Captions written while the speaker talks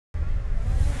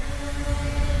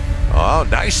Oh,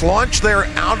 nice launch there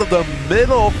out of the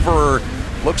middle for,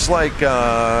 looks like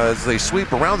as they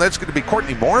sweep around, that's going to be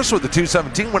Courtney Morris with the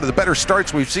 217, one of the better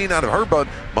starts we've seen out of her, but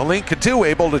Malinka too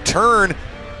able to turn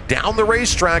down the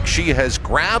racetrack. She has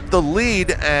grabbed the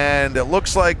lead, and it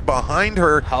looks like behind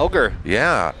her, Hauger.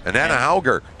 Yeah, and Anna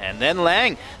Hauger. And then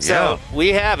Lang. So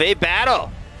we have a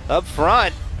battle up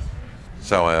front.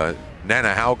 So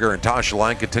Nana Hauger and Tasha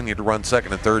Lang continue to run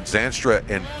second and third. Zanstra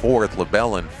in fourth,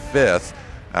 LaBelle in fifth.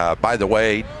 By the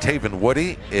way, Taven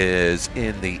Woody is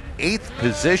in the 8th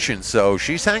position, so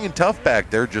she's hanging tough back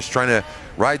there, just trying to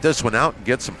ride this one out and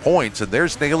get some points. And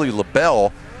there's Nayeli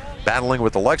LaBelle battling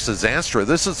with Alexa Zanstra.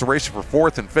 This is the race for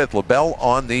 4th and 5th. LaBelle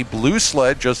on the blue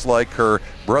sled, just like her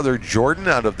brother Jordan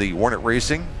out of the Hornet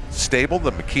Racing stable,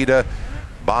 the Makita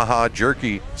Baja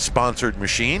Jerky sponsored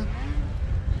machine.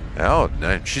 Oh,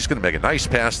 and she's going to make a nice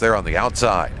pass there on the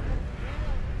outside.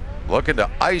 Looking to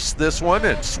ice this one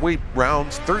and sweep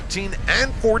rounds 13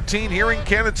 and 14 here in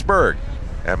Cannonsburg.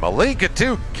 And Malinka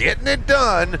too getting it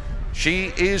done.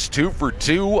 She is 2 for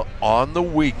 2 on the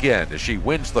weekend as she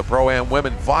wins the Pro-Am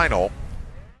Women Final.